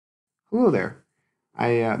Hello there.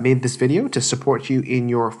 I made this video to support you in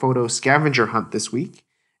your photo scavenger hunt this week.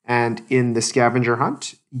 And in the scavenger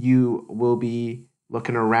hunt, you will be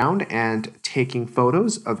looking around and taking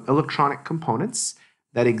photos of electronic components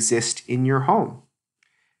that exist in your home.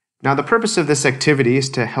 Now, the purpose of this activity is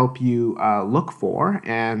to help you look for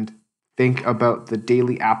and think about the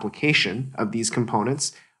daily application of these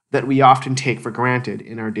components that we often take for granted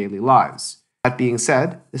in our daily lives. That being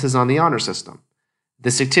said, this is on the honor system.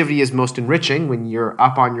 This activity is most enriching when you're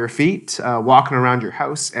up on your feet, walking around your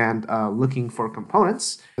house and looking for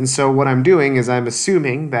components. And so what I'm doing is I'm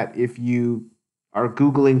assuming that if you are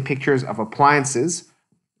Googling pictures of appliances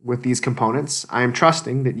with these components, I am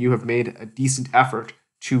trusting that you have made a decent effort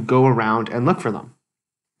to go around and look for them.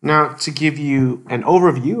 Now, to give you an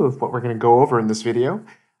overview of what we're going to go over in this video,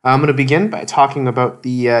 I'm going to begin by talking about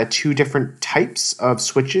the two different types of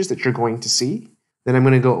switches that you're going to see. Then I'm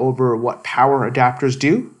going to go over what power adapters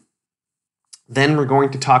do. Then we're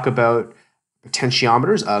going to talk about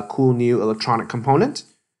potentiometers, a cool new electronic component.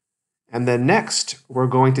 And then next, we're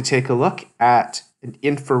going to take a look at an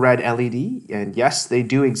infrared LED. And yes, they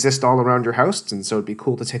do exist all around your house, and so it'd be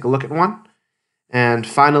cool to take a look at one. And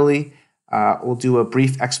finally, we'll do a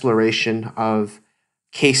brief exploration of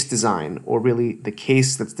case design, or really the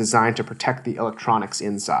case that's designed to protect the electronics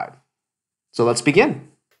inside. So let's begin.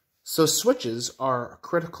 So switches are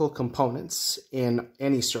critical components in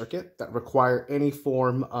any circuit that require any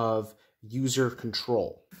form of user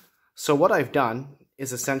control. So what I've done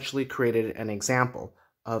is essentially created an example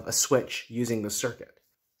of a switch using the circuit.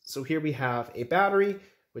 So here we have a battery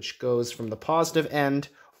which goes from the positive end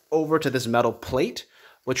over to this metal plate,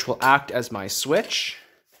 which will act as my switch.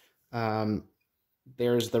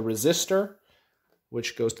 There's the resistor,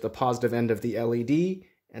 which goes to the positive end of the LED,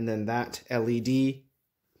 and then that LED,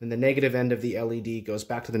 then the negative end of the LED goes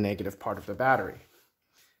back to the negative part of the battery.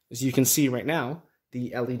 As you can see right now,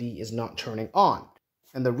 the LED is not turning on.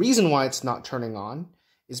 And the reason why it's not turning on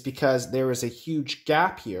is because there is a huge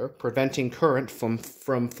gap here preventing current from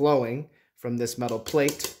flowing from this metal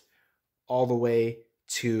plate all the way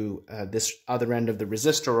to this other end of the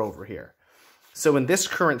resistor over here. So in this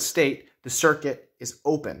current state, the circuit is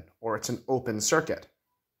open, or it's an open circuit.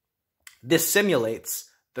 This simulates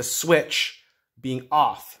the switch being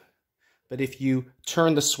off. But if you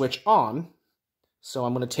turn the switch on, so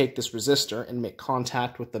I'm going to take this resistor and make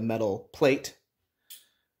contact with the metal plate,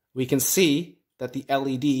 we can see that the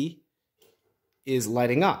LED is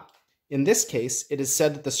lighting up. In this case, it is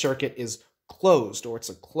said that the circuit is closed, or it's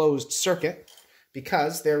a closed circuit,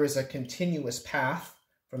 because there is a continuous path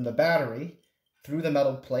from the battery through the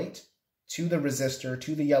metal plate to the resistor,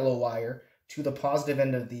 to the yellow wire, to the positive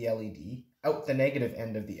end of the LED, out the negative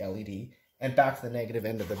end of the LED, and back to the negative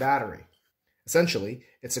end of the battery. Essentially,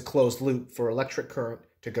 it's a closed loop for electric current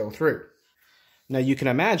to go through. Now you can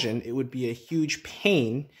imagine it would be a huge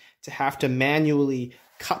pain to have to manually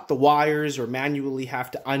cut the wires or manually have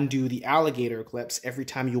to undo the alligator clips every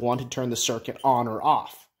time you want to turn the circuit on or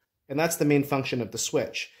off. And that's the main function of the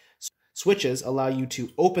switch. Switches allow you to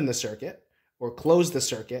open the circuit or close the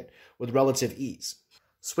circuit with relative ease.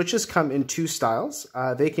 Switches come in two styles.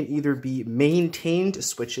 They can either be maintained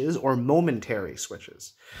switches or momentary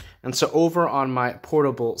switches. And so over on my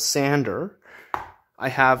portable sander, I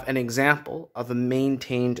have an example of a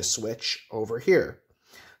maintained switch over here.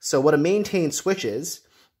 So what a maintained switch is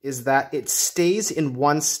that it stays in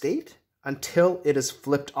one state until it is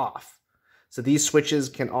flipped off. So these switches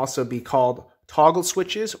can also be called toggle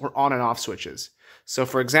switches or on and off switches. So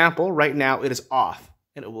for example, right now it is off,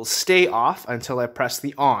 and it will stay off until I press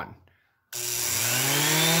the on.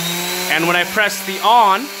 And when I press the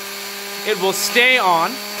on, it will stay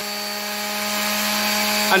on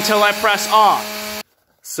until I press off.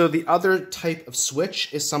 So the other type of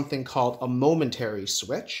switch is something called a momentary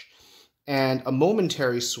switch. And a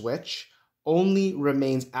momentary switch only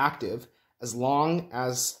remains active as long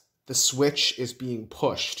as the switch is being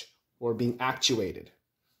pushed or being actuated.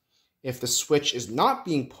 If the switch is not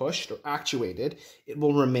being pushed or actuated, it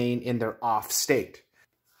will remain in their off state.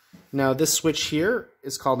 Now this switch here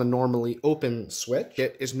is called a normally open switch.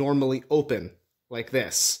 It is normally open like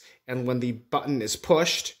this. And when the button is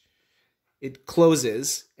pushed, it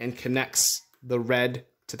closes and connects the red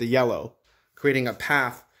to the yellow, creating a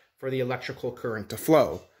path for the electrical current to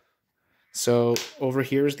flow. So over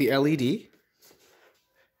here is the LED.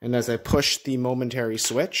 And as I push the momentary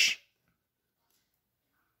switch,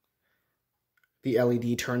 the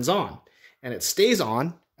LED turns on, and it stays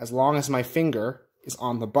on as long as my finger is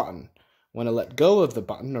on the button. When I let go of the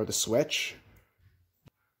button or the switch,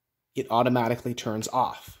 it automatically turns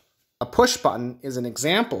off. A push button is an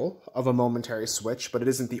example of a momentary switch, but it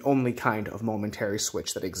isn't the only kind of momentary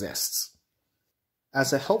switch that exists.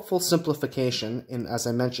 As a helpful simplification, as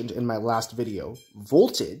I mentioned in my last video,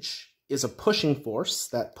 voltage is a pushing force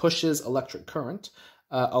that pushes electric current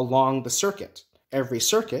along the circuit. Every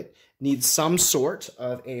circuit needs some sort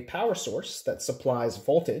of a power source that supplies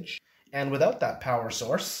voltage, and without that power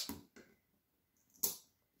source,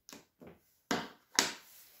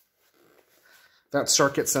 that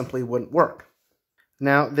circuit simply wouldn't work.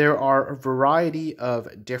 Now, there are a variety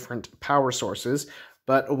of different power sources,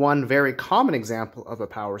 but one very common example of a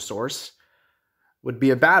power source would be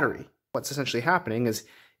a battery. What's essentially happening is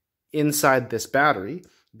inside this battery,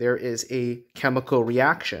 there is a chemical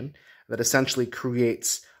reaction that essentially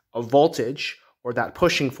creates a voltage or that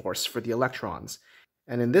pushing force for the electrons.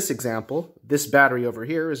 And in this example, this battery over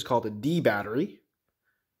here is called a D battery,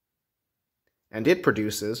 and it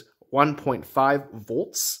produces 1.5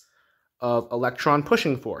 volts of electron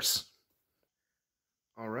pushing force.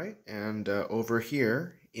 All right, and over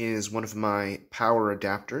here is one of my power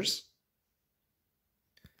adapters.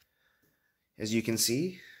 As you can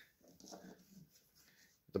see,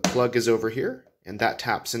 the plug is over here, and that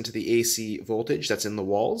taps into the AC voltage that's in the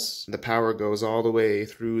walls. The power goes all the way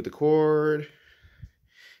through the cord.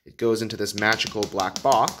 It goes into this magical black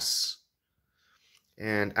box.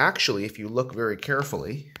 And actually, if you look very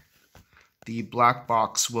carefully, the black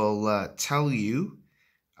box will tell you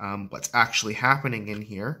what's actually happening in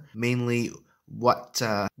here, mainly what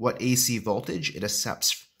AC voltage it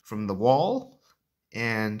accepts from the wall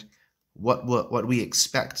and what we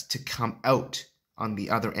expect to come out on the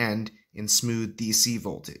other end in smooth DC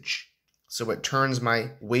voltage. So it turns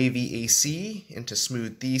my wavy AC into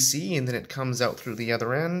smooth DC, and then it comes out through the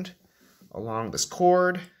other end along this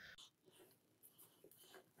cord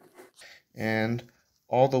and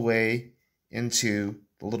all the way into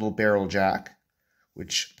the little barrel jack,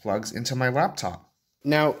 which plugs into my laptop.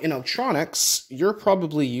 Now, in electronics, you're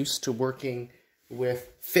probably used to working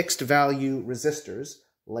with fixed value resistors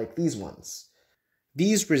like these ones.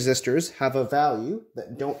 These resistors have a value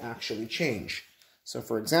that don't actually change. So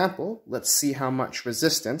for example, let's see how much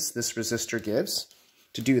resistance this resistor gives.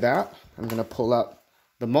 To do that, I'm going to pull up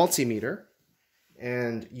the multimeter,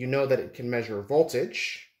 and you know that it can measure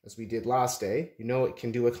voltage, as we did last day. You know it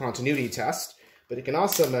can do a continuity test, but it can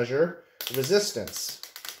also measure resistance.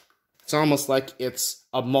 It's almost like it's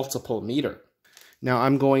a multiple meter. Now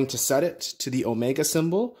I'm going to set it to the omega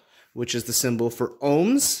symbol, which is the symbol for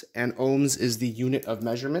ohms, and ohms is the unit of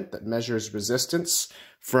measurement that measures resistance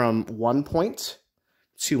from one point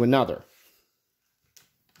to another.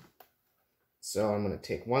 So I'm going to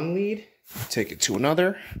take one lead, take it to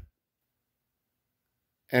another,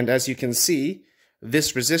 and as you can see,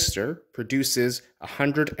 this resistor produces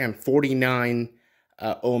 149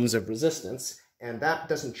 ohms of resistance, and that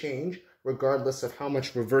doesn't change regardless of how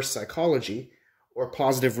much reverse psychology or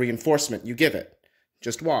positive reinforcement you give it.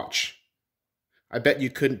 Just watch. I bet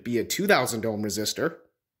you couldn't be a 2000 ohm resistor.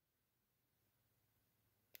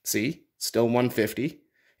 See, still 150.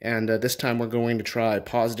 And this time we're going to try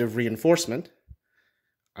positive reinforcement.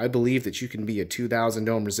 I believe that you can be a 2000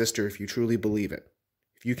 ohm resistor if you truly believe it.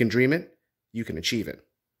 If you can dream it, you can achieve it.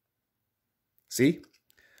 See?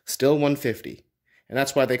 Still 150. And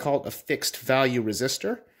that's why they call it a fixed value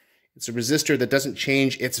resistor. It's a resistor that doesn't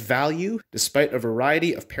change its value despite a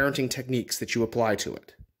variety of parenting techniques that you apply to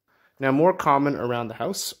it. Now, more common around the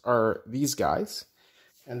house are these guys,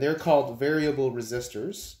 and they're called variable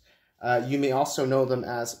resistors. You may also know them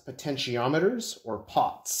as potentiometers or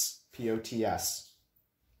POTS, P-O-T-S.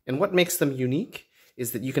 And what makes them unique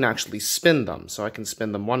is that you can actually spin them. So I can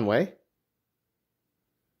spin them one way,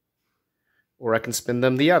 or I can spin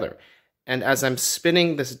them the other. And as I'm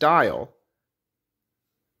spinning this dial,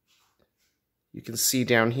 you can see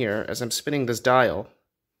down here, as I'm spinning this dial,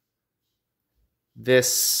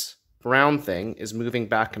 this brown thing is moving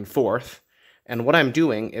back and forth. And what I'm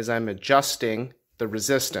doing is I'm adjusting the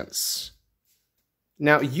resistance.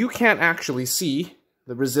 Now, you can't actually see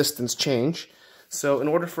the resistance change. So in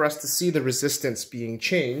order for us to see the resistance being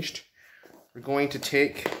changed, we're going to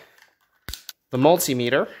take the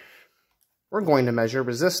multimeter. We're going to measure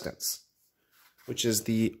resistance, which is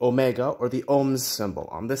the omega or the ohms symbol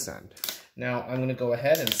on this end. Now I'm going to go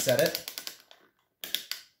ahead and set it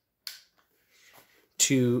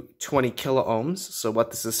to 20 kilo ohms. So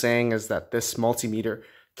what this is saying is that this multimeter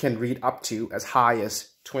can read up to as high as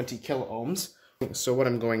 20 kilo ohms. So what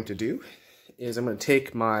I'm going to do is I'm going to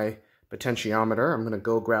take my potentiometer, I'm going to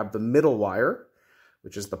go grab the middle wire,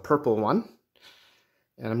 which is the purple one,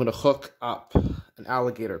 and I'm going to hook up an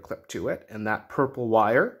alligator clip to it, and that purple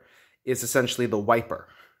wire is essentially the wiper.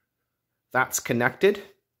 that's connected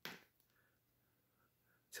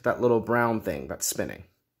to that little brown thing that's spinning.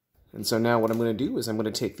 And so now what I'm going to do is I'm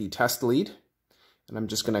going to take the test lead, and I'm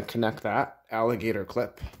just going to connect that alligator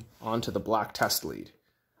clip onto the black test lead.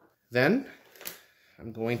 Then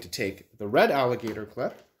I'm going to take the red alligator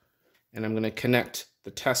clip, and I'm going to connect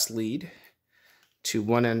the test lead to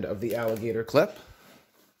one end of the alligator clip,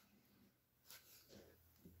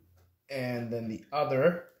 and then the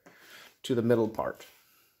other to the middle part.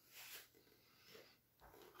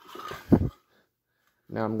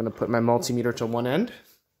 Now I'm going to put my multimeter to one end,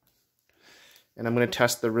 and I'm going to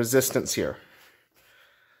test the resistance here.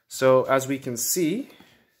 So as we can see,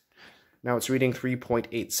 now it's reading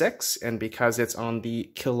 3.86, and because it's on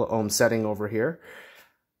the kilo ohm setting over here,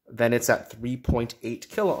 then it's at 3.8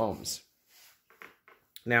 kilo ohms.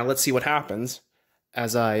 Now let's see what happens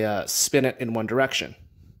as I spin it in one direction.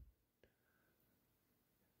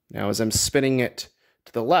 Now as I'm spinning it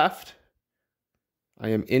to the left, I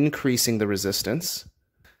am increasing the resistance.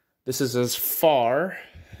 This is as far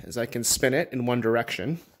as I can spin it in one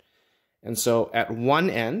direction. And so at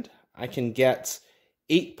one end, I can get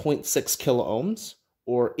 8.6 kilo ohms,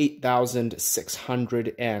 or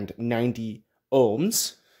 8,690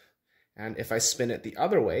 ohms. And if I spin it the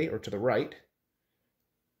other way, or to the right,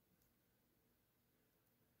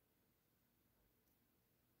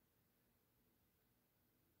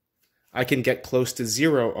 I can get close to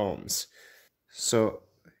 0 ohms. So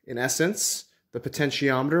in essence, the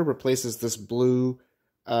potentiometer replaces this blue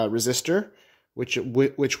resistor, which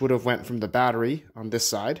would have went from the battery on this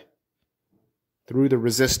side through the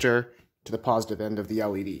resistor to the positive end of the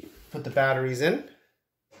LED. Put the batteries in,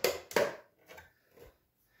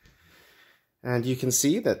 and you can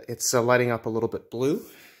see that it's lighting up a little bit blue.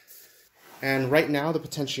 And right now the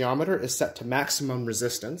potentiometer is set to maximum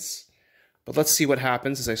resistance. But let's see what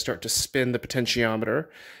happens as I start to spin the potentiometer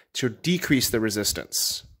to decrease the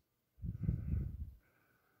resistance.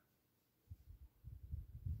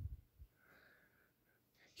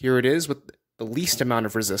 Here it is with the least amount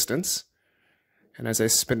of resistance. And as I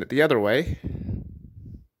spin it the other way,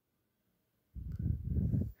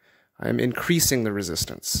 I'm increasing the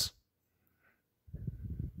resistance.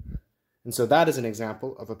 And so that is an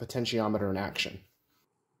example of a potentiometer in action.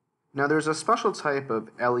 Now there's a special type of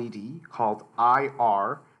LED called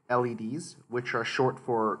IR LEDs, which are short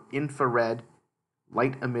for infrared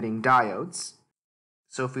light-emitting diodes.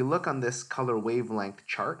 So if we look on this color wavelength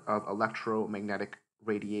chart of electromagnetic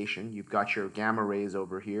radiation, you've got your gamma rays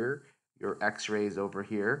over here, your X-rays over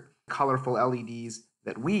here. Colorful LEDs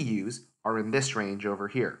that we use are in this range over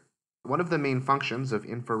here. One of the main functions of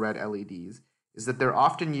infrared LEDs is that they're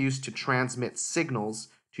often used to transmit signals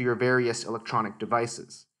to your various electronic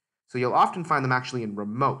devices. So you'll often find them actually in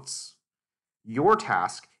remotes. Your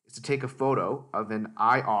task is to take a photo of an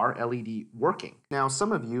IR LED working. Now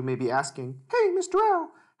some of you may be asking, "Hey Mr.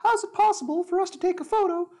 Al, how is it possible for us to take a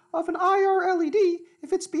photo of an IR LED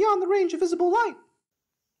if it's beyond the range of visible light?"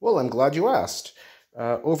 Well, I'm glad you asked.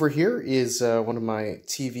 Over here is one of my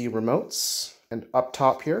TV remotes, and up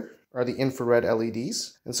top here are the infrared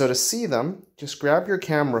LEDs. And so to see them, just grab your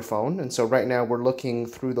camera phone. And so right now we're looking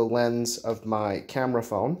through the lens of my camera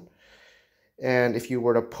phone. And if you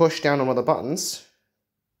were to push down on one of the buttons,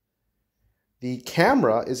 the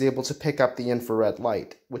camera is able to pick up the infrared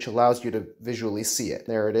light, which allows you to visually see it.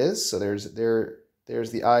 There it is. So there's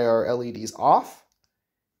the IR LEDs off,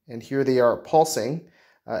 and here they are pulsing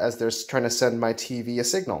as they're trying to send my TV a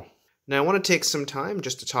signal. Now I want to take some time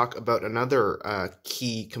just to talk about another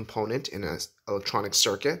key component in an electronic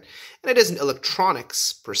circuit. And it isn't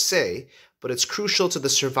electronics per se, but it's crucial to the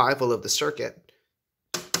survival of the circuit.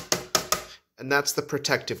 And that's the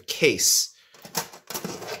protective case.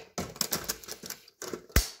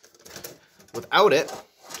 Without it,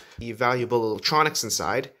 the valuable electronics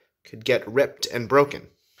inside could get ripped and broken.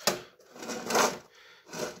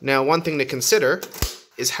 Now, one thing to consider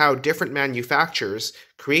is how different manufacturers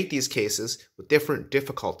create these cases with different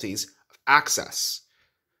difficulties of access.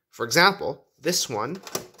 For example, this one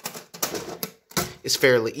is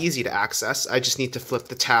fairly easy to access. I just need to flip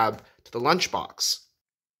the tab to the lunchbox.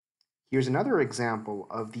 Here's another example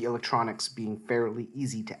of the electronics being fairly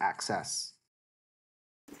easy to access.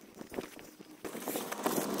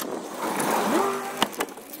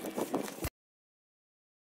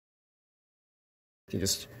 You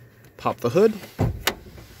just pop the hood.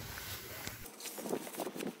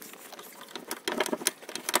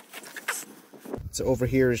 So over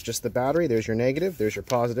here is just the battery. There's your negative, there's your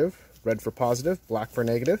positive. Red for positive, black for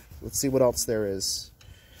negative. Let's see what else there is.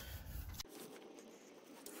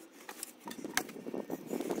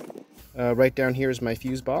 Right down here is my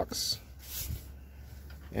fuse box.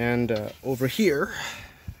 And over here,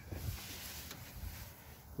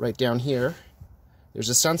 right down here, there's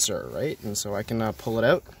a sensor, right? And so I can pull it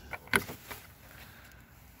out.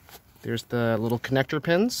 There's the little connector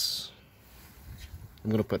pins. I'm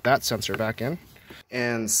going to put that sensor back in.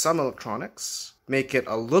 And some electronics make it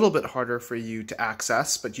a little bit harder for you to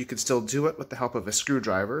access, but you can still do it with the help of a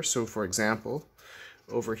screwdriver. So for example,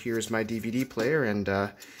 over here is my DVD player, and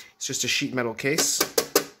it's just a sheet metal case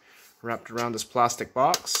wrapped around this plastic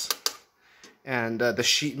box. And the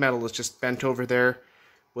sheet metal is just bent over there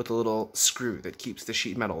with a little screw that keeps the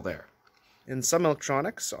sheet metal there. And some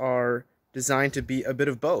electronics are designed to be a bit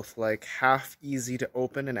of both, like half easy to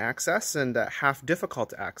open and access and half difficult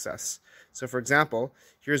to access. So for example,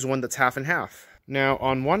 here's one that's half and half. Now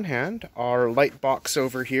on one hand, our light box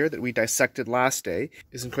over here that we dissected last day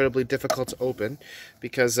is incredibly difficult to open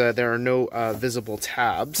because there are no visible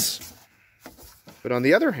tabs. But on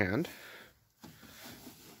the other hand,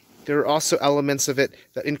 there are also elements of it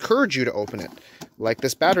that encourage you to open it, like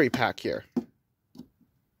this battery pack here.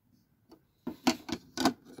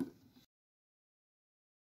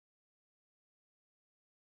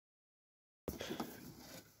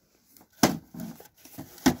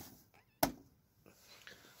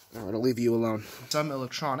 I'm going to leave you alone. Some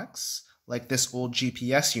electronics, like this old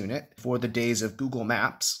GPS unit for the days of Google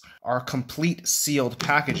Maps, are complete sealed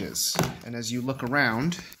packages. And as you look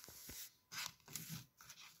around,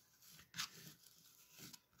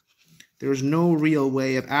 there's no real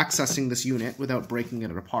way of accessing this unit without breaking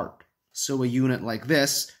it apart. So a unit like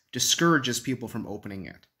this discourages people from opening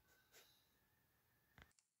it.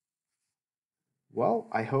 Well,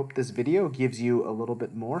 I hope this video gives you a little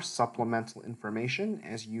bit more supplemental information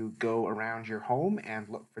as you go around your home and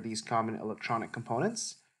look for these common electronic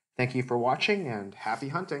components. Thank you for watching and happy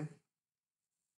hunting!